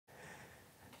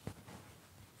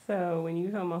So when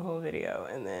you film a whole video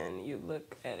and then you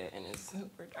look at it and it's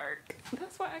super dark,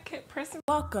 that's why I kept pressing.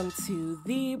 Welcome to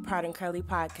the Proud and Curly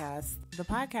podcast, the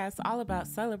podcast all about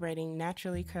celebrating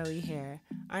naturally curly hair.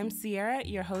 I'm Sierra,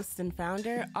 your host and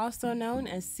founder, also known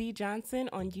as C. Johnson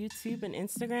on YouTube and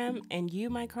Instagram, and you,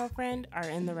 my girlfriend, are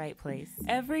in the right place.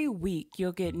 Every week,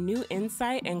 you'll get new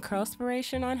insight and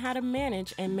curlspiration on how to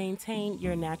manage and maintain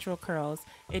your natural curls.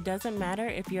 It doesn't matter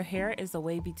if your hair is a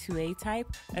wavy 2A type,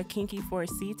 a kinky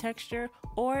 4C texture,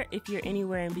 or if you're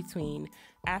anywhere in between.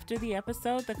 After the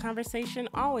episode, the conversation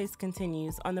always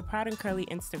continues on the Proud and Curly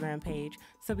Instagram page,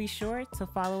 so be sure to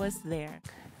follow us there.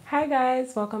 Hi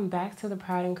guys, welcome back to the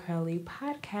Proud and Curly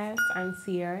podcast. I'm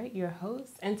Sierra, your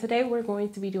host, and today we're going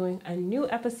to be doing a new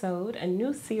episode, a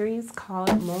new series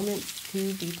called Moments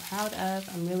to Be Proud Of.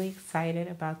 I'm really excited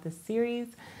about this series.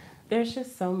 There's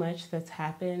just so much that's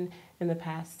happened in the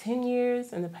past 10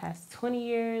 years, in the past 20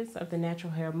 years of the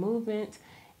natural hair movement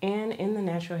and in the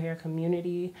natural hair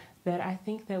community that I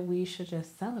think that we should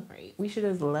just celebrate. We should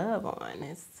just love on.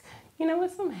 It's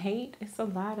some hate. It's a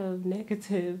lot of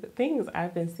negative things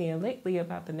I've been seeing lately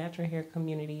about the natural hair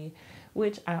community,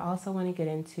 which I also want to get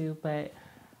into, but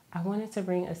I wanted to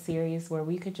bring a series where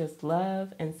we could just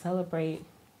love and celebrate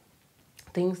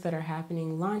things that are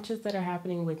happening, launches that are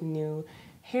happening with new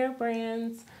hair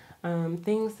brands,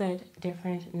 things that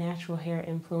different natural hair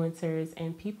influencers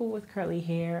and people with curly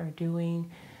hair are doing.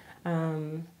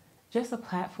 Just a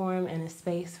platform and a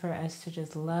space for us to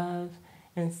just love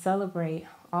and celebrate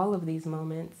all of these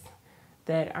moments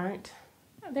that aren't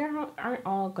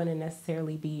all going to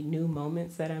necessarily be new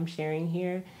moments that I'm sharing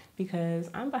here, because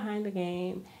I'm behind the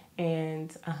game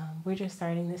and we're just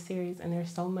starting this series, and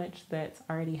there's so much that's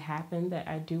already happened that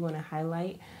I do want to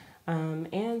highlight,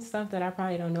 and stuff that I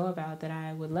probably don't know about that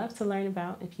I would love to learn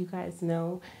about. If you guys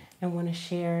know and want to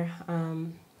share,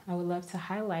 I would love to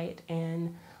highlight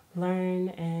and learn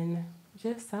and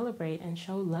just celebrate and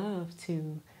show love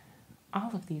to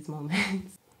all of these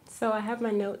moments. So I have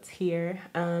my notes here,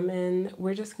 and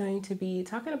we're just going to be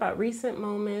talking about recent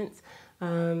moments,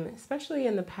 especially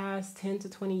in the past 10 to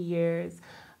 20 years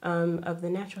of the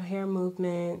natural hair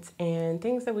movement, and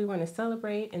things that we want to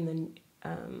celebrate. And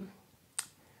then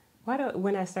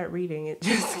when I start reading, it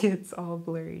just gets all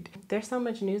blurred. There's so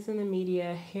much news in the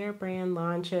media, hair brand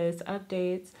launches,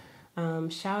 updates,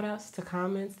 shout outs to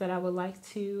comments that I would like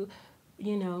to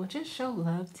just show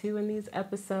love to in these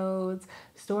episodes.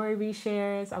 Story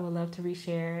reshares, I would love to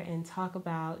reshare and talk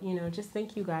about, just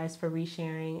thank you guys for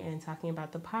resharing and talking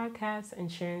about the podcast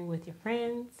and sharing with your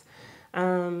friends.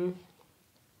 And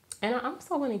I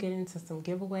also want to get into some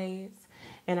giveaways,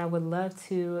 and I would love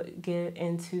to get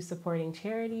into supporting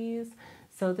charities.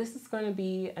 So this is going to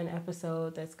be an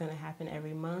episode that's going to happen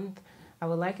every month. I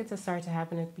would like it to start to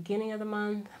happen at the beginning of the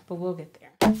month, but we'll get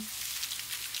there.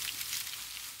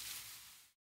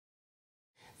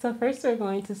 So first we're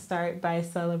going to start by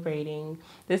celebrating.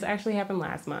 This actually happened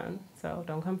last month, so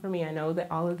don't come for me. I know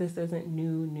that all of this isn't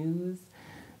new news,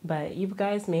 but you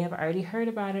guys may have already heard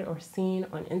about it or seen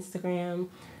on Instagram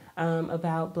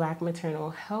about Black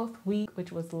Maternal Health Week,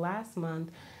 which was last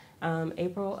month,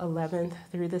 April 11th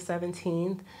through the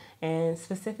 17th. And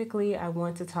specifically, I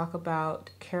want to talk about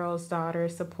Carol's daughter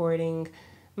supporting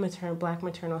Black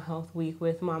Maternal Health Week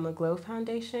with Mama Glow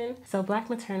Foundation. So Black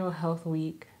Maternal Health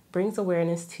Week brings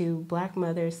awareness to Black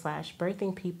mothers /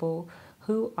 birthing people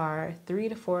who are 3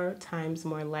 to 4 times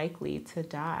more likely to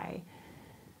die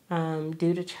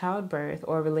due to childbirth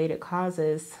or related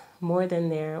causes more than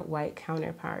their white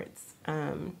counterparts.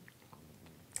 And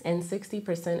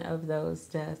 60% of those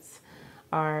deaths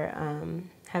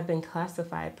have been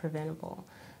classified preventable.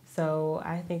 So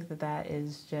I think that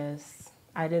is just,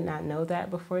 I did not know that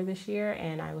before this year,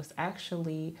 and I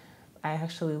actually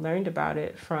learned about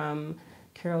it from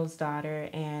Carol's daughter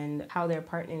and how they're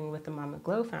partnering with the Mama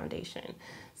Glow Foundation.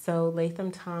 So Latham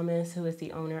Thomas, who is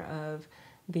the owner of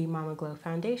the Mama Glow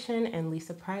Foundation, and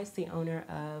Lisa Price, the owner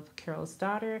of Carol's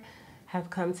daughter, have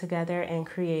come together and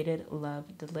created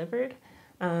Love Delivered.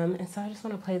 And so I just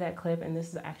want to play that clip, and this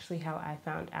is actually how I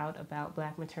found out about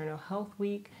Black Maternal Health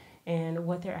Week and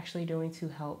what they're actually doing to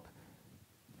help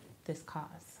this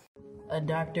cause. A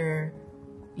doctor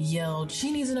yelled,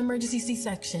 "She needs an emergency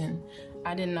C-section."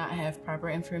 I did not have proper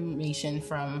information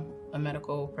from a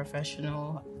medical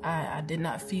professional. I did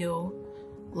not feel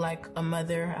like a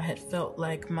mother. I had felt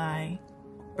like my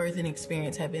birthing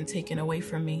experience had been taken away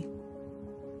from me.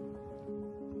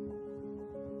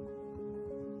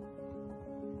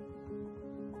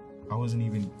 I wasn't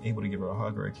even able to give her a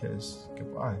hug or a kiss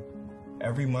goodbye.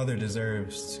 Every mother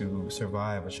deserves to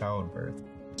survive a childbirth.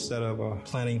 Instead of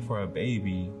planning for a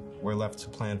baby, we're left to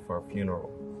plan for a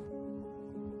funeral.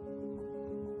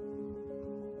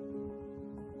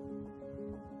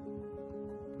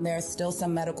 There are still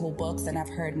some medical books, and I've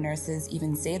heard nurses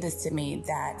even say this to me,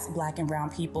 that Black and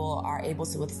brown people are able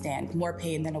to withstand more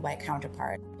pain than a white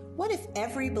counterpart. What if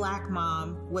every Black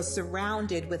mom was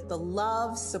surrounded with the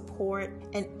love, support,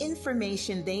 and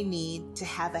information they need to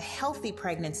have a healthy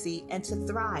pregnancy and to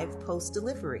thrive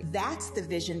post-delivery? That's the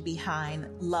vision behind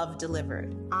Love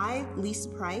Delivered. I, Lisa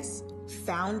Price,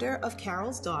 founder of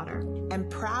Carol's Daughter, am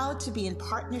proud to be in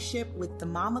partnership with the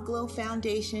Mama Glow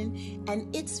Foundation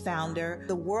and its founder,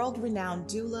 the world-renowned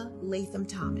doula Latham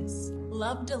Thomas.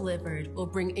 Love Delivered will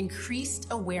bring increased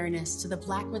awareness to the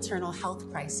Black maternal health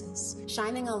crisis,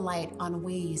 shining a light on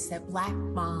ways that Black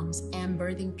moms and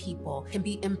birthing people can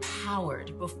be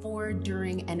empowered before,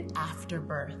 during, and after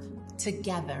birth.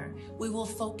 Together, we will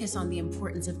focus on the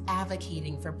importance of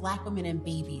advocating for Black women and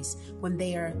babies when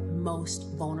they are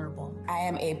most vulnerable. I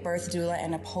am a birth doula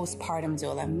and a postpartum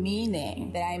doula,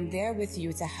 meaning that I am there with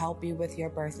you to help you with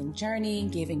your birthing journey,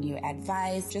 giving you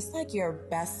advice, just like your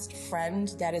best friend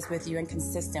that is with you and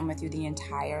consistent with you the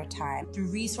entire time. Through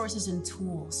resources and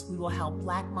tools, we will help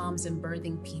Black moms and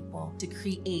birthing people to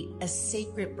create a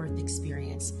sacred birth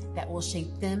experience that will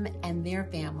shape them and their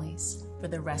families for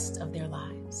the rest of their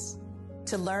lives.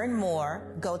 To learn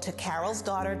more, go to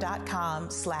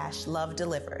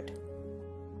carolsdaughter.com/lovedelivered.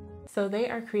 So they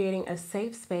are creating a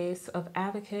safe space of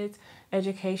advocates,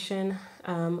 education,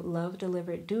 love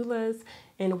delivered doulas,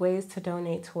 and ways to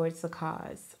donate towards the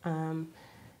cause.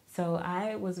 So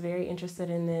I was very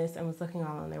interested in this and was looking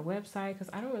all on their website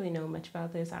because I don't really know much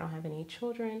about this. I don't have any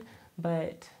children,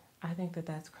 but I think that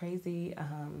that's crazy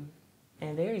and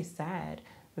very sad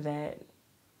that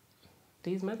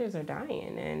these mothers are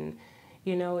dying, and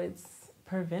you know, it's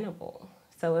preventable.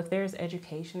 So if there's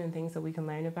education and things that we can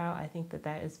learn about, I think that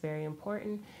that is very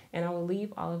important. And I will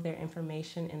leave all of their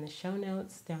information in the show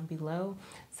notes down below.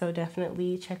 So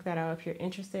definitely check that out if you're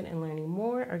interested in learning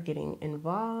more or getting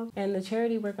involved. And the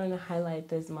charity we're going to highlight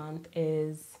this month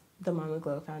is the Mama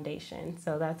Glow Foundation.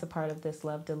 So that's a part of this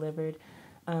Love Delivered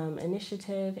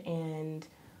initiative, and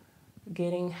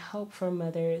getting help for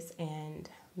mothers and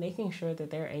making sure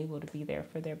that they're able to be there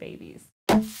for their babies.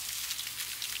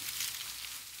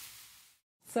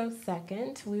 So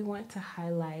second, we want to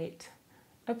highlight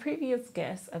a previous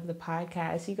guest of the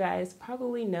podcast. You guys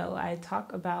probably know I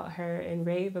talk about her and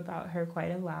rave about her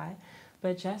quite a lot,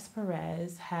 but Jess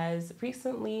Perez has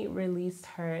recently released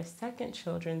her second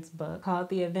children's book called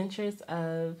The Adventures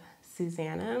of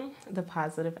Susana, The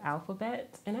Positive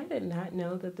Alphabet. And I did not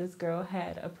know that this girl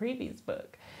had a previous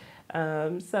book.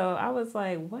 So I was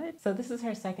like, what? So this is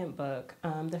her second book.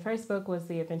 The first book was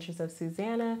The Adventures of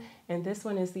Susana, and this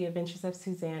one is The Adventures of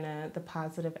Susana, The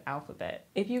Positive Alphabet.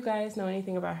 If you guys know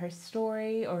anything about her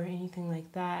story or anything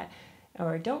like that,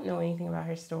 or don't know anything about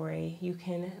her story, you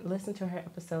can listen to her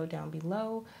episode down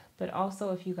below. But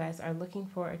also, if you guys are looking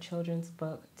for a children's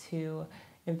book to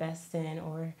invest in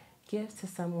or give to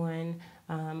someone,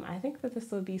 I think that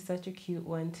this will be such a cute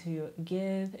one to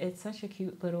give. It's such a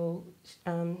cute little,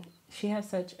 she has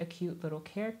such a cute little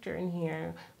character in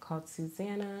here called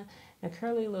Susana, a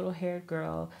curly little haired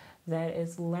girl that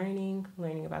is learning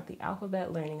about the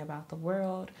alphabet, learning about the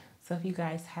world. So if you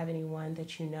guys have anyone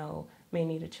that you know may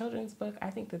need a children's book,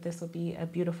 I think that this will be a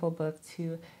beautiful book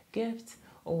to gift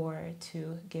or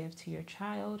to give to your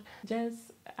child.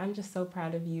 I'm just so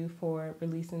proud of you for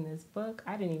releasing this book.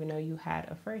 I didn't even know you had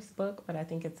a first book, but I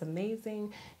think it's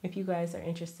amazing. If you guys are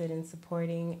interested in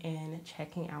supporting and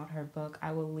checking out her book,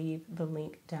 I will leave the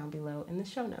link down below in the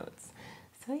show notes.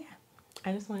 So yeah,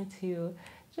 I just wanted to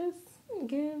just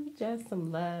give Jess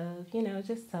some love,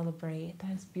 just celebrate.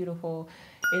 That's beautiful.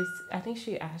 I think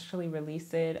she actually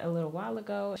released it a little while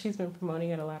ago. She's been promoting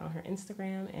it a lot on her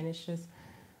Instagram, and it's just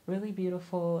really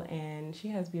beautiful, and she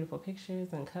has beautiful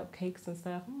pictures and cupcakes and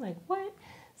stuff. I'm like, what?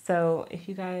 So if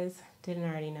you guys didn't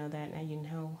already know that, now you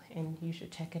know, and you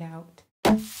should check it out.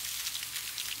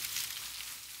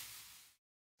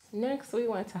 Next, we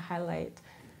want to highlight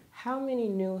how many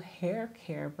new hair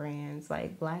care brands,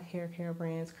 like black hair care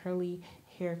brands, curly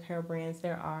hair care brands,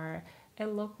 there are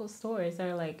at local stores that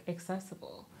are like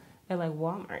accessible, at like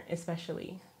Walmart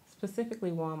especially.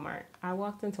 Specifically Walmart. I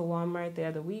walked into Walmart the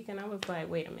other week and I was like,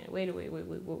 wait a minute, wait,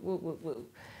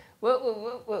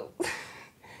 whoa.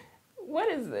 What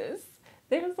is this?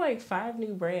 There's like 5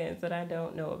 new brands that I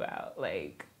don't know about.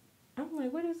 Like, I'm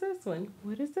like, what is this one?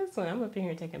 What is this one? I'm up in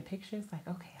here taking pictures like,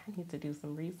 okay, I need to do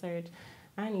some research.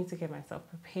 I need to get myself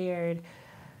prepared.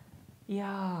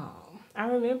 Y'all, I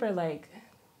remember like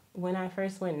when I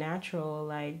first went natural,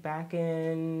 like back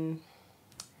in,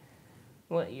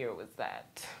 what year was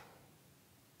that?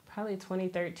 Probably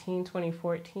 2013,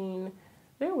 2014.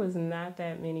 There was not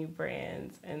that many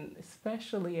brands, and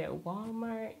especially at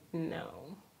Walmart,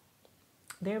 no.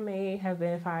 There may have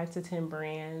been 5 to 10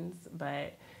 brands,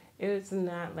 but it's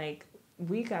not like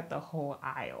we got the whole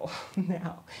aisle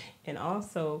now. And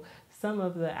also some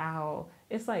of the aisle,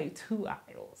 it's like 2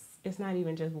 aisles. It's not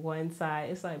even just one side,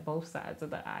 it's like both sides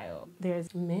of the aisle.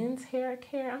 There's men's hair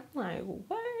care. I'm like,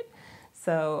 what?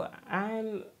 So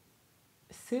I'm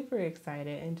super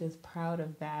excited and just proud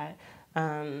of that.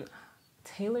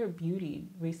 Taylor Beauty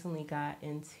recently got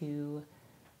into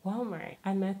Walmart.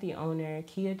 I met the owner,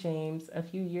 Kia James, a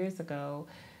few years ago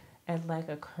at like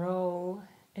a curl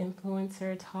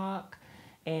influencer talk,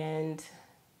 and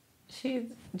she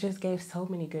just gave so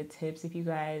many good tips. If you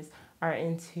guys are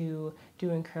into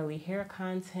doing curly hair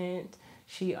content,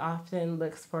 she often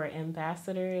looks for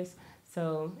ambassadors.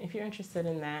 So if you're interested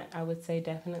in that, I would say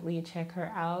definitely check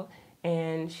her out.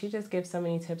 And she just gives so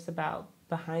many tips about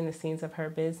behind the scenes of her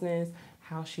business,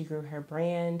 how she grew her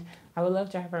brand. I would love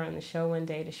to have her on the show one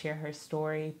day to share her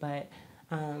story, but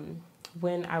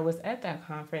when I was at that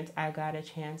conference, I got a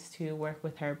chance to work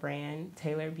with her brand,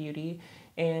 Taylor Beauty,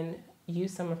 and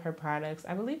use some of her products.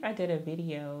 I believe I did a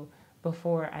video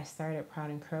before I started Proud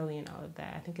and Curly and all of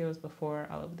that. I think it was before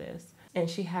all of this. And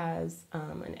she has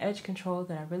an edge control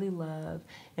that I really love.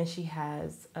 And she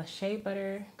has a shea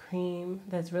butter cream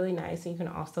that's really nice and you can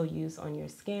also use on your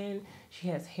skin. She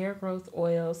has hair growth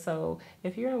oil. So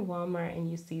if you're in Walmart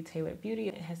and you see Taylor Beauty,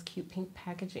 it has cute pink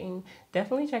packaging,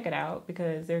 definitely check it out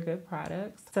because they're good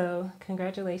products. So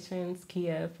congratulations,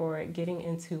 Kia, for getting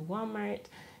into Walmart.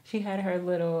 She had her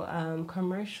little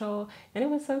commercial, and it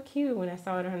was so cute when I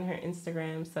saw it on her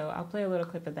Instagram, so I'll play a little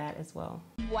clip of that as well.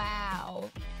 Wow,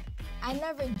 I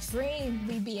never dreamed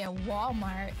we'd be in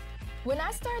Walmart. When I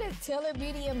started Taylor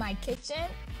Beauty in my kitchen,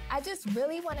 I just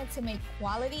really wanted to make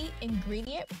quality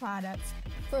ingredient products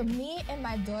for me and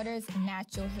my daughter's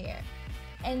natural hair.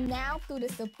 And now, through the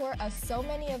support of so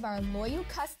many of our loyal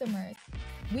customers,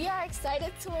 we are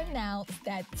excited to announce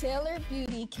that Taylor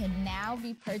Beauty can now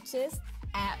be purchased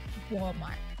at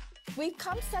Walmart. We've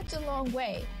come such a long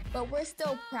way, but we're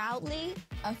still proudly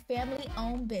a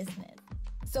family-owned business.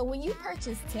 So when you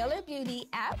purchase Taylor Beauty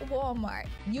at Walmart,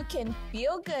 you can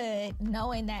feel good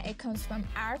knowing that it comes from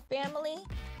our family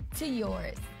to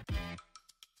yours.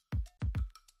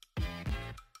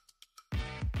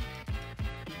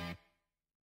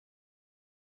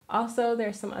 Also,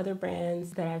 there's some other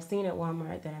brands that I've seen at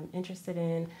Walmart that I'm interested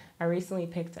in. I recently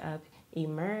picked up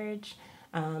Emerge.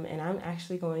 And I'm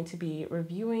actually going to be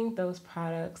reviewing those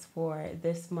products for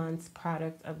this month's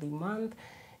product of the month.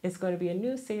 It's going to be a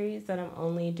new series that I'm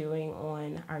only doing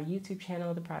on our YouTube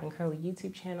channel, the Proud and Curly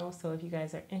YouTube channel. So if you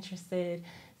guys are interested,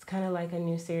 it's kind of like a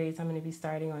new series I'm going to be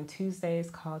starting on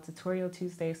Tuesdays called Tutorial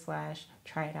Tuesday /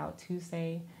 Try It Out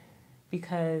Tuesday,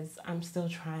 because I'm still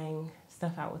trying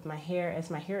stuff out with my hair as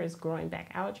my hair is growing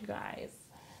back out, you guys.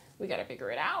 We got to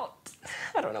figure it out.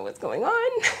 I don't know what's going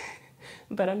on.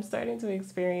 But I'm starting to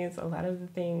experience a lot of the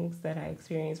things that I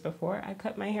experienced before I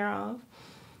cut my hair off.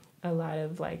 A lot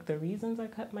of like the reasons I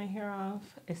cut my hair off,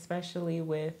 especially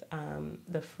with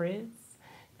the frizz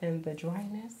and the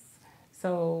dryness.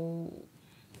 So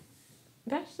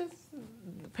that's just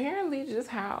apparently just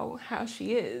how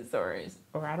she is, or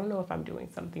I don't know if I'm doing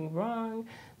something wrong.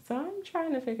 So I'm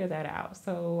trying to figure that out.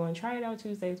 So on Try It Out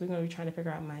Tuesdays, we're going to be trying to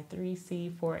figure out my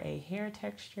 3C for a hair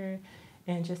texture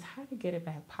and just how to get it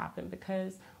back popping,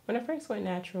 because when I first went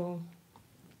natural,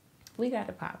 we got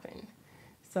it popping.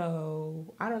 So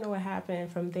I don't know what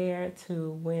happened from there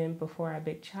to before I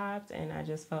big chopped, and I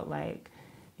just felt like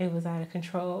it was out of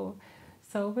control.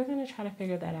 So we're going to try to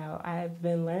figure that out. I've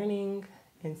been learning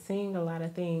and seeing a lot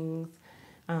of things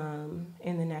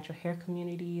in the natural hair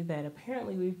community that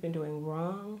apparently we've been doing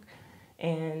wrong,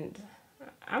 and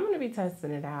I'm going to be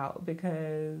testing it out,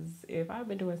 because if I've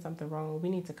been doing something wrong, we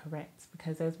need to correct,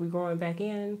 because as we're growing back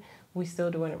in, we're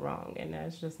still doing it wrong, and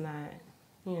that's just not,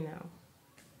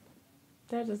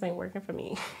 that just ain't working for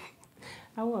me.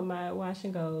 I want my wash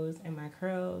and goes and my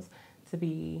curls to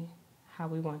be how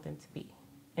we want them to be,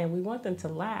 and we want them to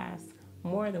last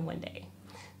more than one day.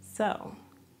 So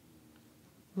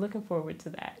looking forward to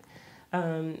that.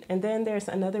 And then there's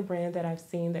another brand that I've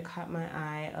seen that caught my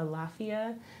eye,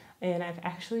 Alafia. And I've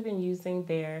actually been using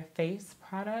their face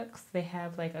products. They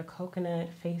have like a coconut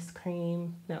face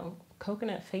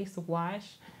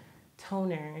wash,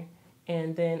 toner,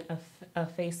 and then a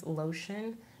face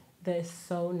lotion that is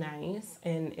so nice.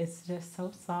 And it's just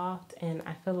so soft. And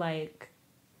I feel like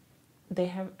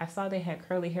I saw they had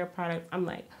curly hair products. I'm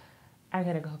like, I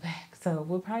gotta go back. So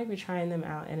we'll probably be trying them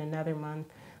out in another month.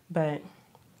 But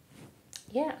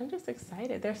yeah, I'm just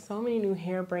excited. There's so many new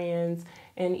hair brands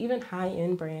and even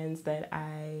high-end brands that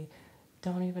I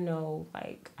don't even know,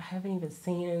 like, I haven't even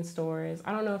seen in stores.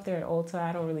 I don't know if they're at Ulta.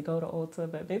 I don't really go to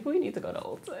Ulta, but maybe we need to go to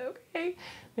Ulta, okay?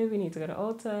 Maybe we need to go to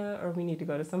Ulta, or we need to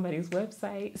go to somebody's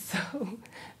website. So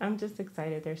I'm just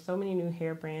excited. There's so many new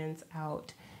hair brands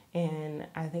out, and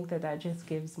I think that that just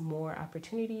gives more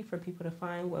opportunity for people to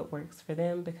find what works for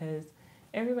them, because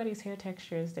everybody's hair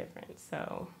texture is different.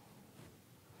 So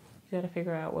you got to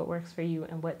figure out what works for you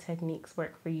and what techniques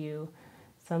work for you.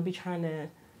 Some be trying to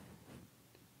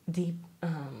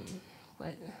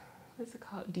what's it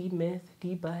called?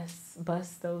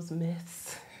 Bust those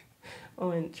myths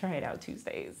on Try It Out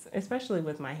Tuesdays, especially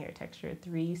with my hair texture,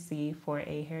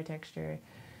 3C4A hair texture.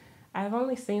 I've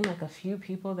only seen like a few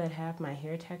people that have my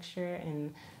hair texture,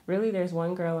 and really there's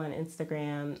one girl on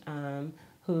Instagram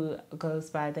who goes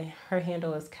by, her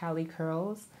handle is Cali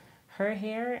Curls. Her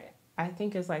hair, I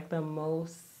think, is like the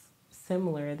most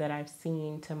similar that I've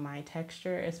seen to my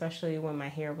texture, especially when my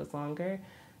hair was longer.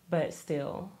 But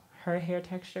still, her hair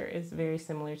texture is very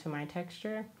similar to my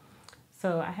texture.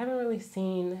 So I haven't really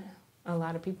seen a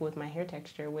lot of people with my hair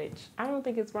texture, which I don't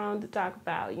think it's wrong to talk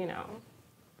about, you know.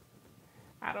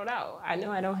 I don't know. I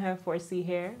know I don't have 4C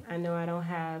hair. I know I don't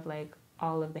have like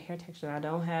all of the hair texture. I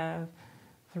don't have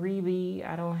 3B.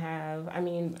 I don't have, I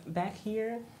mean, back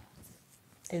here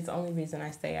is the only reason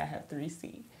I say I have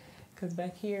 3C. Because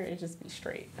back here, it just be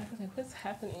straight. I was like, what's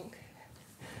happening?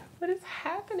 What is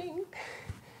happening?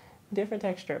 Different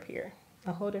texture up here,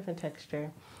 a whole different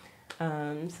texture.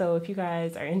 So if you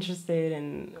guys are interested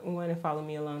and want to follow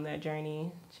me along that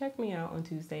journey, check me out on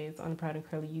Tuesdays on the Proud and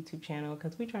Curly YouTube channel,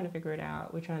 because we're trying to figure it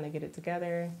out. We're trying to get it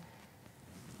together.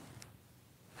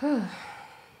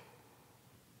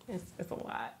 It's a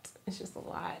lot. It's just a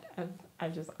lot.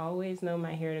 I've just always known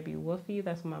my hair to be woofy.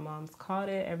 That's what my mom's called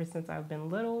it ever since I've been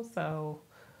little. So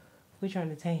we're trying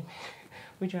to tame it.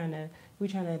 We're trying to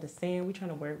understand. We're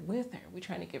trying to work with her. We're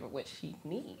trying to give her what she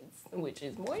needs, which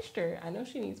is moisture. I know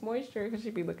she needs moisture because she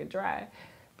be looking dry,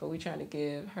 but we're trying to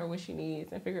give her what she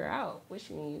needs and figure out what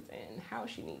she needs and how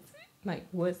she needs it. Like,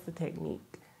 what's the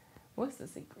technique? What's the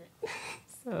secret?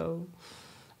 So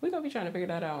we're going to be trying to figure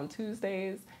that out on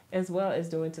Tuesdays, as well as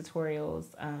doing tutorials.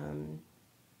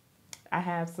 I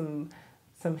have some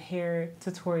hair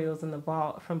tutorials in the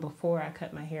vault from before I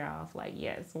cut my hair off. Like,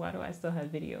 yes, why do I still have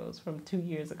videos from 2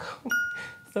 years ago?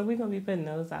 So we're going to be putting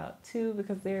those out too,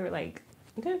 because they're like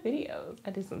good videos.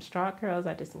 I did some straw curls,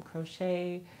 I did some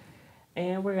crochet,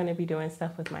 and we're going to be doing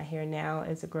stuff with my hair now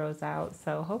as it grows out.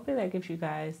 So hopefully that gives you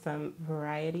guys some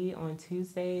variety on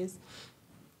Tuesdays.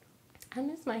 I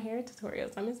miss my hair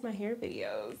tutorials. I miss my hair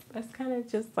videos. That's kind of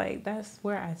just like, that's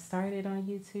where I started on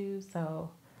YouTube.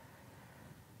 So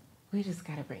we just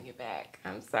gotta bring it back.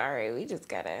 I'm sorry. We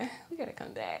gotta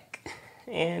come back.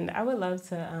 And I would love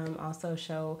to also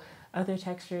show other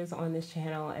textures on this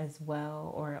channel as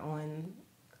well, or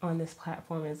on this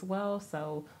platform as well.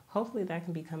 So hopefully that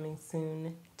can be coming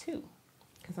soon too,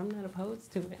 because I'm not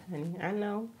opposed to it. And I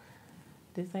know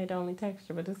this ain't the only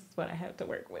texture, but this is what I have to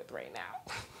work with right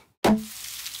now.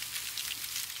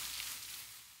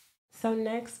 So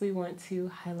next we want to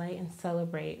highlight and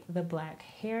celebrate the Black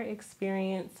hair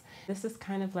experience. This is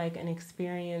kind of like an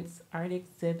experience, art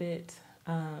exhibit,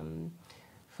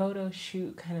 photo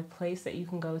shoot kind of place that you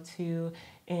can go to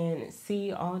and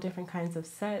see all different kinds of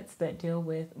sets that deal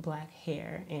with Black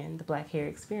hair and the Black hair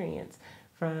experience.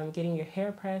 From getting your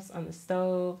hair pressed on the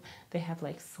stove, they have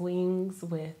like swings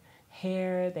with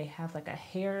hair, they have like a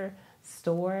hair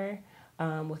store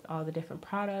with all the different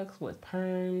products, with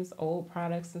perms, old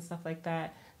products and stuff like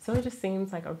that. So it just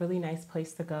seems like a really nice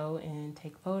place to go and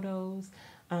take photos.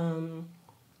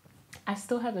 I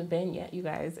still haven't been yet, you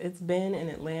guys. It's been in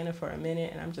Atlanta for a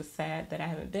minute, and I'm just sad that I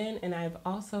haven't been. And I've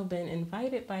also been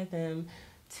invited by them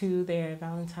to their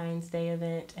Valentine's Day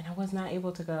event, and I was not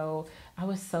able to go. I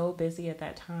was so busy at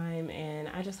that time, and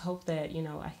I just hope that, you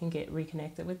know, I can get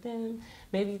reconnected with them.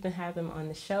 Maybe even have them on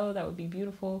the show. That would be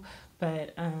beautiful.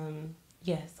 But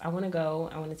yes, I want to go.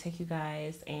 I want to take you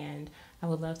guys, and I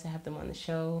would love to have them on the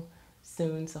show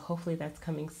soon. So hopefully that's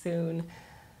coming soon.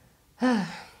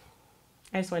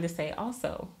 I just wanted to say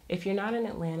also, if you're not in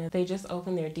Atlanta, they just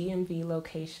opened their DMV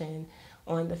location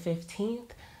on the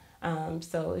 15th.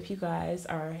 So if you guys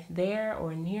are there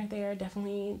or near there,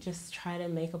 definitely just try to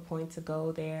make a point to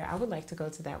go there. I would like to go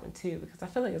to that one too, because I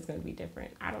feel like it's going to be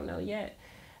different. I don't know yet.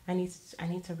 I need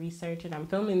to research it. I'm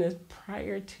filming this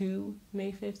prior to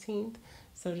May 15th,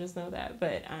 so just know that.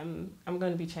 But I'm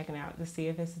going to be checking out to see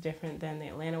if it's different than the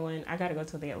Atlanta one. I got to go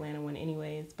to the Atlanta one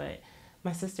anyways, but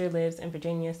my sister lives in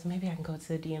Virginia, so maybe I can go to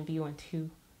the DMV one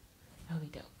too. That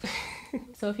would be dope.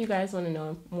 So if you guys want to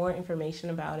know more information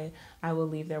about it, I will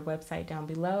leave their website down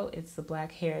below. It's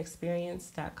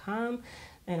theblackhairexperience.com,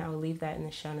 and I will leave that in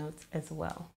the show notes as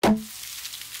well.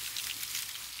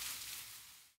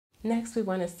 Next, we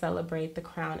want to celebrate the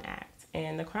Crown Act.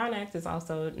 And the Crown Act is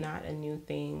also not a new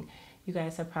thing. You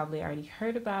guys have probably already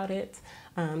heard about it.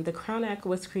 The Crown Act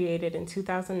was created in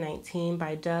 2019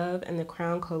 by Dove and the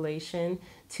Crown Coalition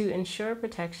to ensure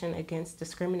protection against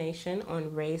discrimination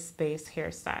on race-based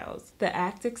hairstyles. The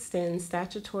act extends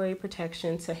statutory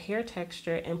protection to hair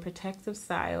texture and protective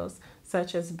styles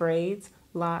such as braids,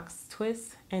 locks,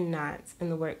 twists, and knots in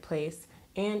the workplace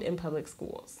and in public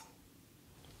schools.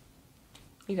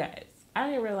 You guys, I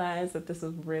didn't realize that this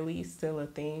was really still a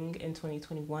thing in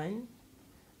 2021,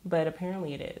 but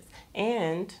apparently it is.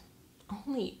 And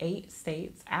only 8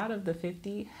 states out of the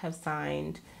 50 have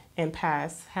signed and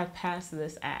have passed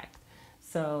this act.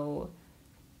 So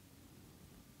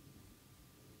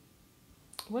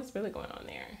what's really going on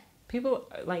there? People,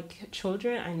 like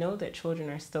children, I know that children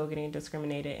are still getting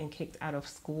discriminated and kicked out of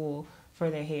school for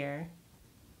their hair.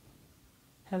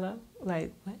 Hello?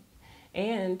 Like, what?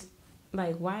 And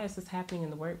like, why is this happening in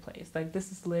the workplace? Like,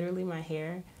 this is literally my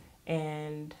hair,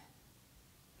 and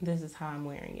this is how I'm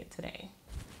wearing it today.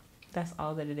 That's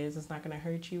all that it is. It's not going to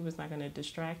hurt you. It's not going to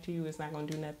distract you. It's not going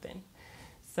to do nothing.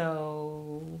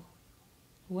 So,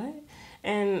 what?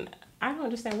 And I don't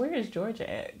understand, where is Georgia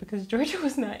at? Because Georgia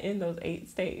was not in those 8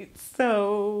 states.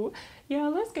 So, yeah,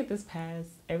 let's get this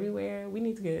passed everywhere. We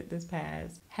need to get this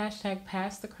passed. Hashtag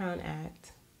pass the Crown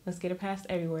Act. Let's get it passed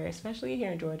everywhere, especially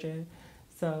here in Georgia.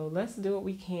 So let's do what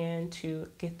we can to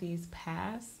get these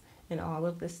passed in all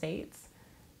of the states,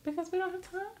 because we don't have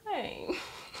time.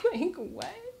 Like,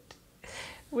 what?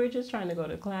 We're just trying to go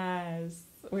to class.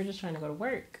 We're just trying to go to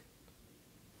work.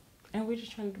 And we're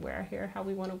just trying to wear our hair how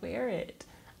we want to wear it.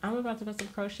 I'm about to put some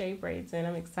crochet braids in.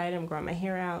 I'm excited. I'm growing my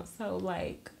hair out. So,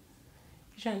 like,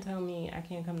 you're trying to tell me I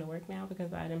can't come to work now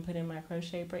because I didn't put in my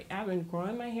crochet braid? I've been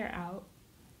growing my hair out,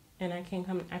 and I can't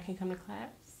come to class?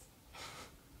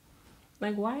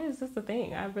 Like, why is this a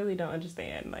thing? I really don't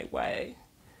understand. Like, why?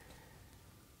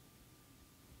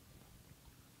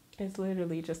 It's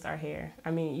literally just our hair. I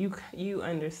mean, you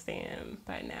understand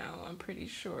by now, I'm pretty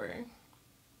sure.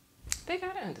 They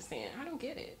gotta understand. I don't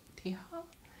get it.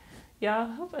 Y'all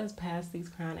help us pass these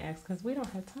Crown Acts, because we don't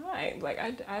have time. Like,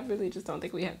 I really just don't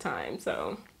think we have time.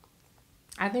 So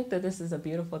I think that this is a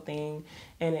beautiful thing,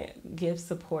 and it gives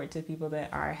support to people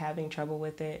that are having trouble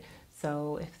with it.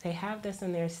 So if they have this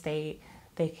in their state,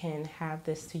 they can have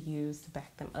this to use to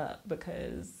back them up,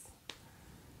 because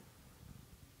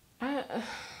I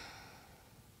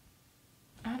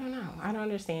don't know. I don't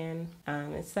understand.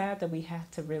 It's sad that we have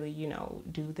to really,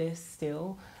 do this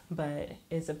still, but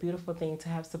it's a beautiful thing to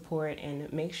have support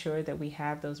and make sure that we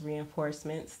have those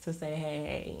reinforcements to say,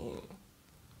 hey,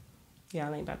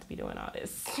 y'all ain't about to be doing all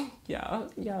this.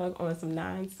 y'all on some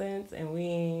nonsense, and we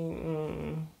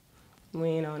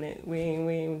ain't on it. We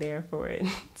ain't there for it.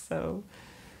 So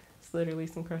it's literally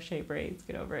some crochet braids.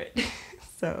 Get over it.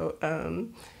 So,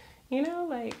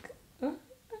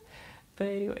 but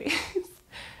anyways,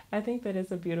 I think that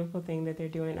it's a beautiful thing that they're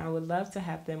doing. I would love to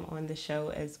have them on the show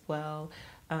as well,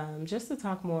 just to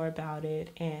talk more about it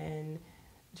and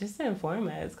just to inform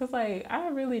us. Because, like, I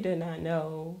really did not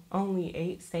know only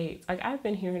 8 states. Like, I've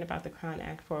been hearing about the Crown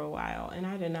Act for a while, and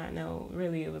I did not know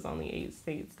really it was only 8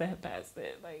 states that have passed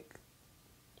it, like,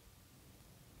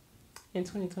 in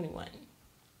 2021.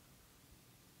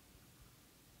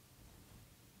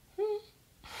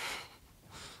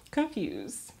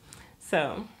 Confused.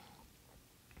 So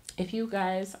if you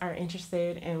guys are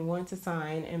interested and want to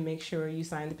sign, and make sure you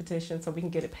sign the petition so we can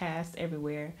get it passed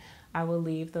everywhere, I will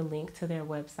leave the link to their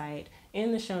website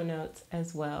in the show notes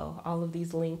as well. All of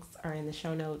these links are in the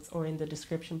show notes or in the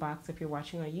description box if you're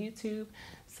watching on YouTube.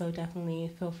 So definitely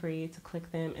feel free to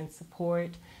click them and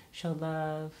support, show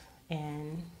love,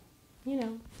 and,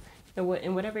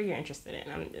 and whatever you're interested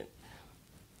in.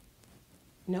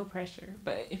 No pressure,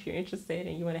 but if you're interested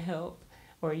and you want to help,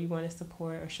 or you want to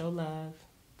support or show love,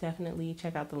 definitely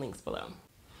check out the links below.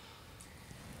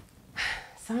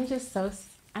 So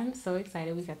I'm so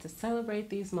excited we got to celebrate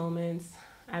these moments.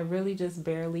 I really just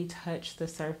barely touched the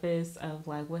surface of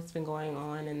like what's been going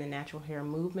on in the natural hair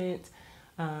movement.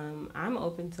 I'm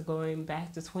open to going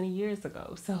back to 20 years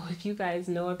ago. So if you guys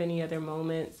know of any other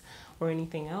moments or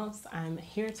anything else, I'm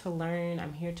here to learn.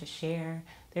 I'm here to share.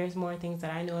 There's more things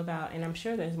that I know about, and I'm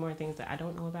sure there's more things that I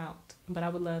don't know about, but I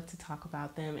would love to talk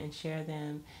about them and share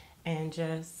them and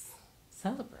just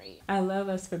celebrate. I love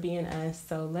us for being us.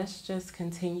 So let's just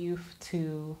continue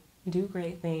to do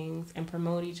great things and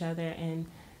promote each other and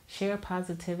share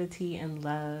positivity and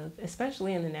love,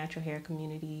 especially in the natural hair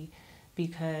community,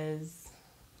 because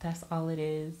that's all it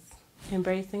is,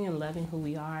 embracing and loving who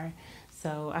we are.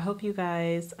 So I hope you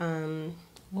guys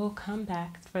will come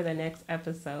back for the next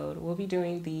episode. We'll be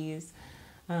doing these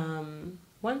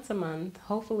once a month,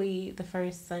 hopefully the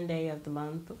first Sunday of the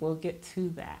month. We'll get to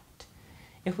that.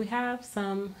 If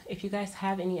you guys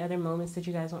have any other moments that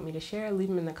you guys want me to share, leave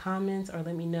them in the comments or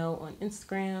let me know on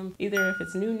Instagram. Either if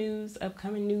it's new news,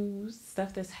 upcoming news,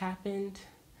 stuff that's happened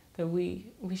that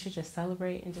we should just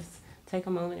celebrate and just take a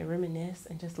moment and reminisce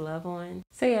and just love on.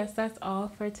 So yes, that's all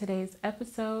for today's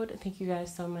episode. Thank you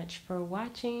guys so much for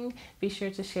watching. Be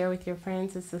sure to share with your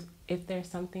friends if there's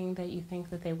something that you think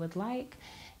that they would like.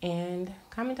 And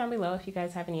comment down below if you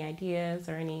guys have any ideas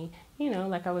or any,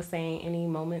 like I was saying, any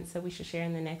moments that we should share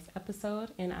in the next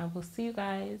episode. And I will see you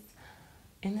guys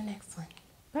in the next one.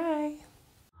 Bye.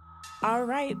 All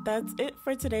right, that's it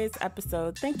for today's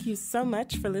episode. Thank you so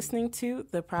much for listening to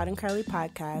the Proud and Curly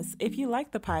podcast. If you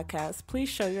like the podcast, please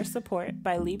show your support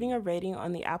by leaving a rating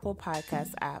on the Apple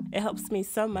Podcast app. It helps me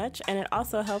so much, and it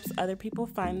also helps other people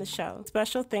find the show.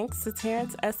 Special thanks to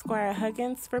Terrence Esquire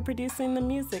Huggins for producing the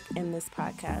music in this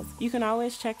podcast. You can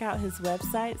always check out his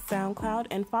website, SoundCloud,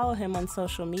 and follow him on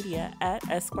social media at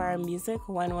Esquire Music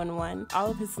 111. All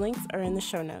of his links are in the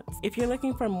show notes. If you're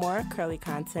looking for more curly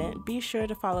content, be sure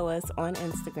to follow us on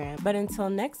Instagram. But until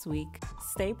next week,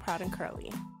 stay proud and curly.